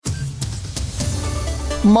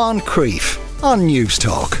Moncrief on News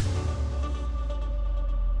Talk.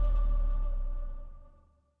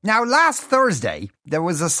 Now, last Thursday, there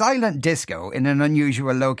was a silent disco in an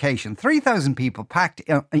unusual location. 3,000 people packed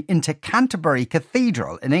into Canterbury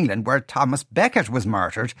Cathedral in England, where Thomas Becket was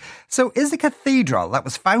martyred. So is the cathedral that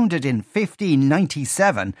was founded in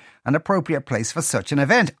 1597 an appropriate place for such an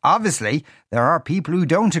event? Obviously, there are people who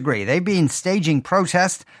don't agree. They've been staging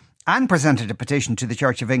protests and presented a petition to the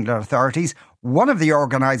Church of England authorities. One of the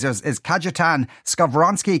organisers is Cajetan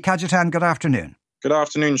Skowronski. Cajetan, good afternoon. Good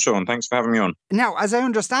afternoon, Sean. Thanks for having me on. Now, as I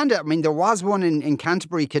understand it, I mean, there was one in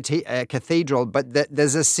Canterbury Cathedral, but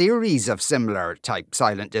there's a series of similar type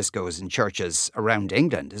silent discos in churches around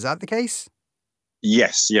England. Is that the case?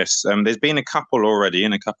 Yes. There's been a couple already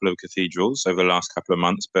in a couple of cathedrals over the last couple of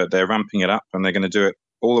months, but they're ramping it up and they're going to do it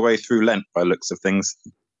all the way through Lent by looks of things.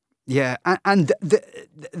 Yeah, and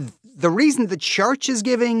the reason the church is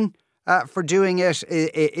giving for doing it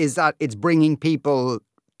is that it's bringing people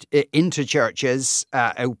into churches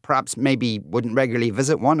who perhaps maybe wouldn't regularly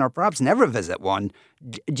visit one or perhaps never visit one.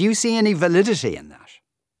 Do you see any validity in that?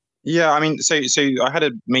 Yeah, I mean, so I had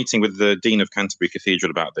a meeting with the Dean of Canterbury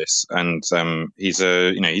Cathedral about this, and he's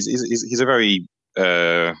a very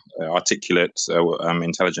articulate,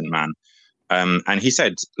 intelligent man, and he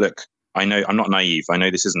said, "Look, I know I'm not naive. I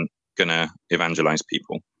know this isn't going to evangelize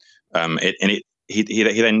people."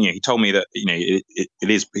 He told me that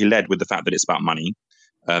he led with the fact that it's about money.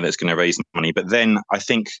 That's going to raise money. But then I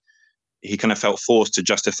think he kind of felt forced to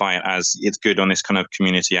justify it as it's good on this kind of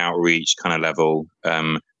community outreach kind of level.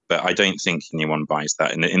 But I don't think anyone buys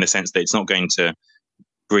that in the sense that it's not going to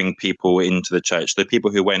bring people into the church. The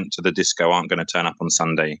people who went to the disco aren't going to turn up on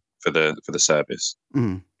Sunday for the service.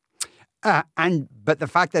 Mm. But the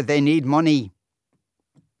fact that they need money,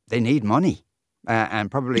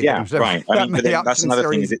 and probably right. I mean, that's another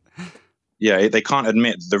thing. They can't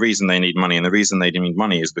admit the reason they need money, and the reason they need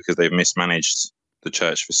money is because they've mismanaged the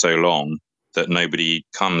church for so long that nobody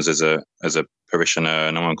comes as a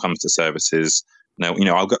parishioner. No one comes to services. Now,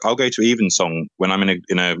 I'll go to Evensong when I'm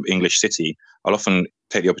in a English city. I'll often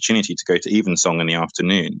take the opportunity to go to Evensong in the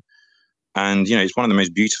afternoon, and it's one of the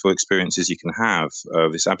most beautiful experiences you can have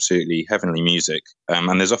of this absolutely heavenly music.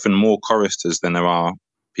 And there's often more choristers than there are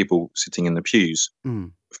people sitting in the pews.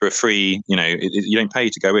 Mm. For a free, you don't pay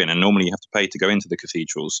to go in, and normally you have to pay to go into the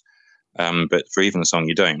cathedrals. But for Evensong,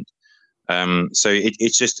 you don't. So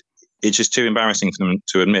it's just too embarrassing for them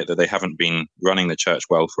to admit that they haven't been running the church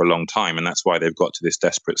well for a long time, and that's why they've got to this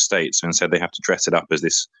desperate state. So instead, they have to dress it up as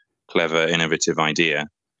this clever, innovative idea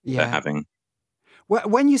they're having. Well,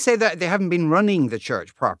 when you say that they haven't been running the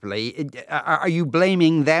church properly, are you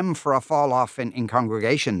blaming them for a fall off in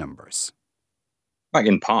congregation numbers? Like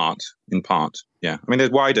in part, yeah. I mean,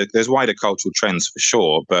 there's wider cultural trends for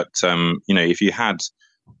sure, but if you had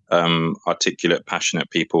articulate, passionate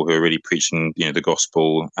people who are really preaching, the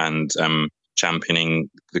gospel and championing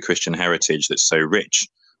the Christian heritage that's so rich,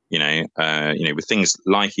 with things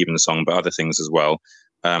like Evensong, but other things as well,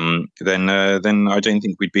 then I don't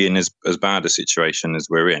think we'd be in as bad a situation as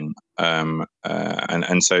we're in,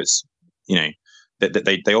 and so it's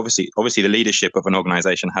they obviously the leadership of an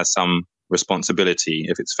organisation has some responsibility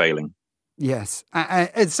if it's failing. Yes.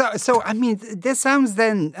 So I mean, this sounds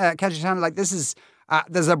then, Cajetan, like this is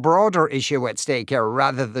there's a broader issue at stake here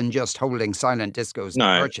rather than just holding silent discos in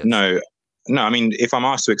churches. No. I mean, if I'm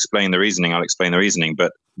asked to explain the reasoning, I'll explain the reasoning.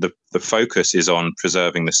 But the focus is on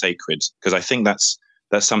preserving the sacred, because I think that's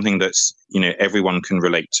something that's everyone can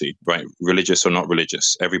relate to, right? Religious or not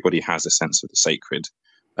religious, everybody has a sense of the sacred.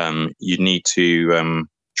 You need to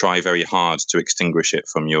try very hard to extinguish it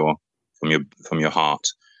from your heart.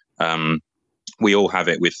 We all have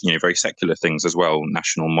it with very secular things as well,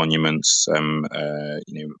 national monuments,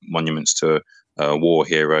 monuments to war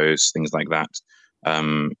heroes, things like that.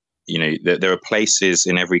 There are places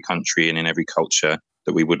in every country and in every culture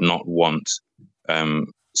that we would not want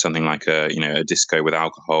something like a disco with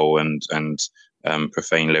alcohol and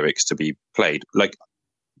profane lyrics to be played. Like,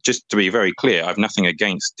 just to be very clear, I've nothing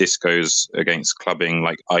against discos, against clubbing.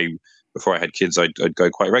 Like before I had kids, I'd go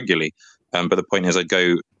quite regularly. But the point is, I'd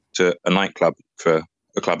go to a nightclub for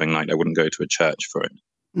a clubbing night. I wouldn't go to a church for it.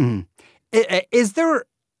 Mm. Is there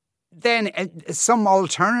then some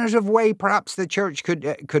alternative way, perhaps, the church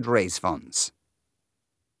could raise funds?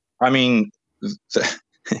 I mean, the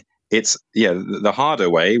harder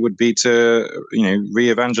way would be to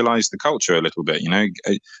re-evangelize the culture a little bit. I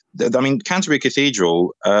mean, Canterbury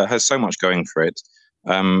Cathedral has so much going for it.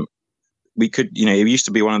 We could, it used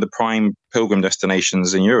to be one of the prime pilgrim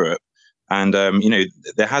destinations in Europe. And,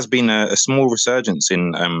 there has been a small resurgence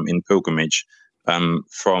in pilgrimage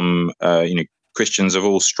from, Christians of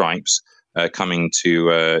all stripes coming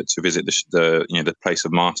to visit the place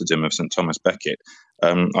of martyrdom of St. Thomas Becket.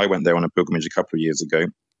 I went there on a pilgrimage a couple of years ago.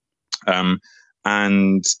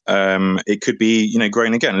 And it could be,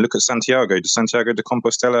 growing again. Look at Santiago. Does Santiago de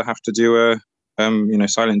Compostela have to do a,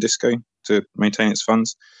 silent disco to maintain its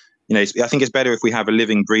funds? I think it's better if we have a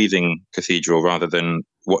living, breathing cathedral rather than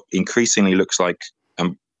what increasingly looks like a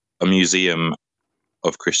museum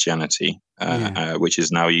of Christianity, which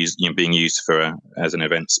is now being used as an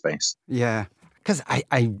event space. Yeah. Because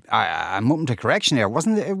I'm open to correction here.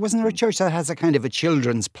 Wasn't there a church that has a kind of a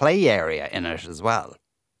children's play area in it as well?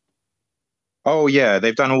 Oh yeah,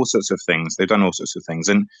 they've done all sorts of things. And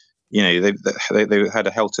they had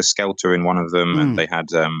a helter skelter in one of them, and they had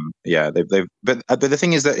but the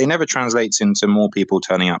thing is that it never translates into more people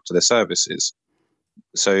turning up to the services.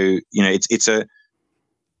 So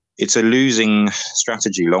it's a losing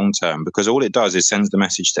strategy long term, because all it does is sends the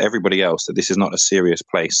message to everybody else that this is not a serious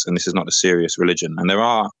place and this is not a serious religion. And there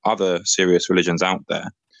are other serious religions out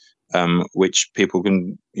there, which people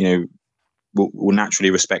can will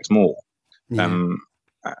naturally respect more. Yeah.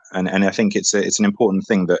 And I think it's an important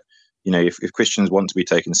thing that if Christians want to be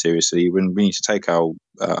taken seriously, we need to take our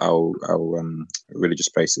religious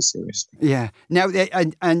places seriously. Yeah. Now,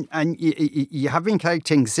 and you have been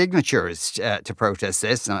collecting signatures to protest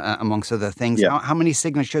this, amongst other things. Yeah. How many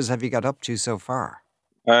signatures have you got up to so far?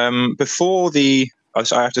 I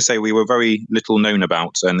have to say we were very little known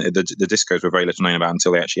about, and the discos were very little known about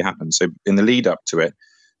until they actually happened. So in the lead up to it.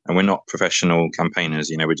 And we're not professional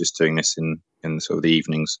campaigners, we're just doing this in sort of the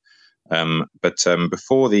evenings. But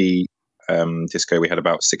before the disco, we had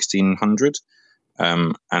about 1,600.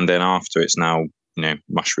 And then after, it's now,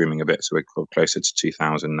 mushrooming a bit. So we're closer to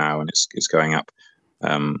 2,000 now, and it's going up.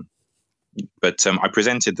 But I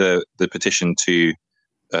presented the petition to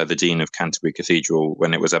the Dean of Canterbury Cathedral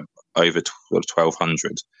when it was over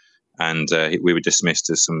 1,200. And we were dismissed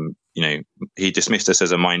as he dismissed us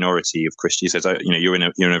as a minority of Christians. He says, you're in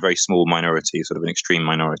a very small minority, sort of an extreme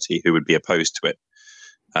minority who would be opposed to it.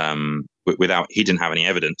 He didn't have any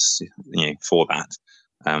evidence, for that.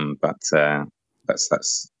 But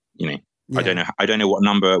that's Yeah. I don't know what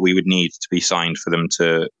number we would need to be signed for them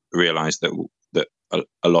to realise that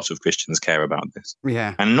a lot of Christians care about this.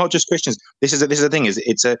 Yeah, and not just Christians. This is the thing.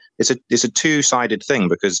 It's a two-sided thing,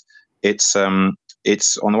 because it's on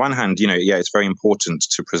the one hand, it's very important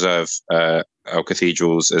to preserve our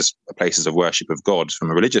cathedrals as places of worship of God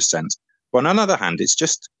from a religious sense. But on the other hand, it's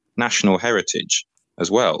just national heritage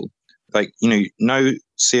as well. Like, no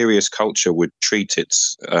serious culture would treat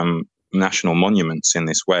its national monuments in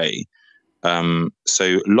this way.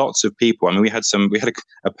 So lots of people. I mean, we had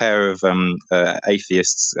a pair of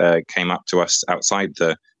atheists came up to us outside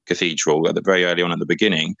the cathedral very early on at the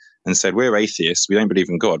beginning and said, we're atheists, we don't believe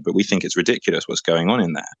in God, but we think it's ridiculous what's going on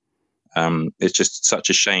in there. It's just such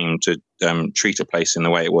a shame to treat a place in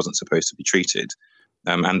the way it wasn't supposed to be treated.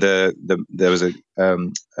 And there was a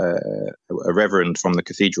reverend from the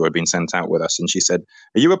cathedral had been sent out with us, and she said,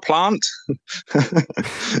 "Are you a plant?"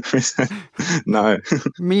 No.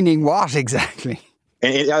 Meaning what exactly?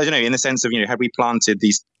 I don't know, in the sense of, had we planted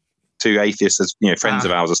these two atheists as friends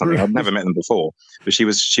of ours or something? I'd never met them before, but she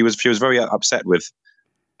was very upset with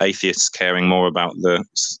atheists caring more about the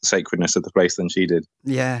sacredness of the place than she did.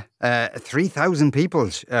 Yeah, 3,000 people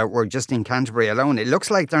were just in Canterbury alone. It looks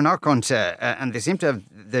like they're not going to, and they seem to have,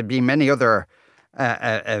 there'd be many other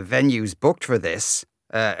venues booked for this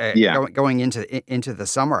going into the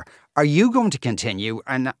summer. Are you going to continue,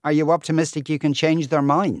 and are you optimistic you can change their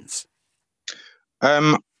minds?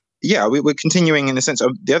 Yeah, we're continuing in the sense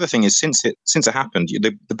of, the other thing is, since it happened,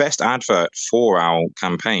 the best advert for our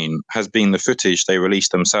campaign has been the footage they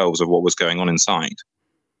released themselves of what was going on inside.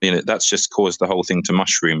 That's just caused the whole thing to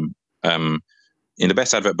mushroom. The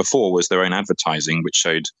best advert before was their own advertising, which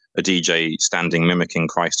showed a DJ standing mimicking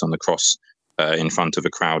Christ on the cross in front of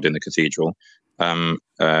a crowd in the cathedral. And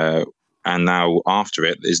now after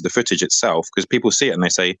it is the footage itself, because people see it and they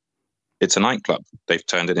say, it's a nightclub. They've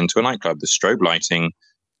turned it into a nightclub. The strobe lighting,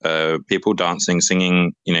 people dancing,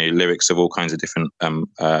 singing, lyrics of all kinds of different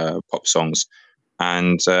pop songs,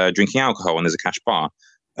 and drinking alcohol, and there's a cash bar.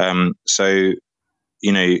 So,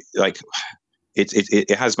 it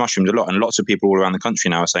has mushroomed a lot, and lots of people all around the country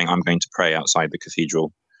now are saying, I'm going to pray outside the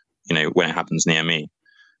cathedral, when it happens near me.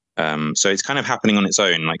 So it's kind of happening on its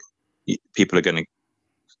own. Like, people are going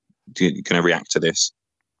to react to this.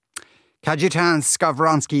 Cajetan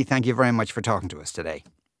Skowronski, thank you very much for talking to us today.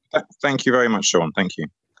 Thank you very much, Sean. Thank you.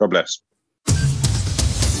 God bless.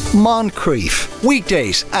 Moncrief,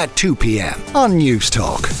 weekdays at 2 p.m. on News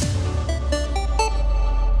Talk.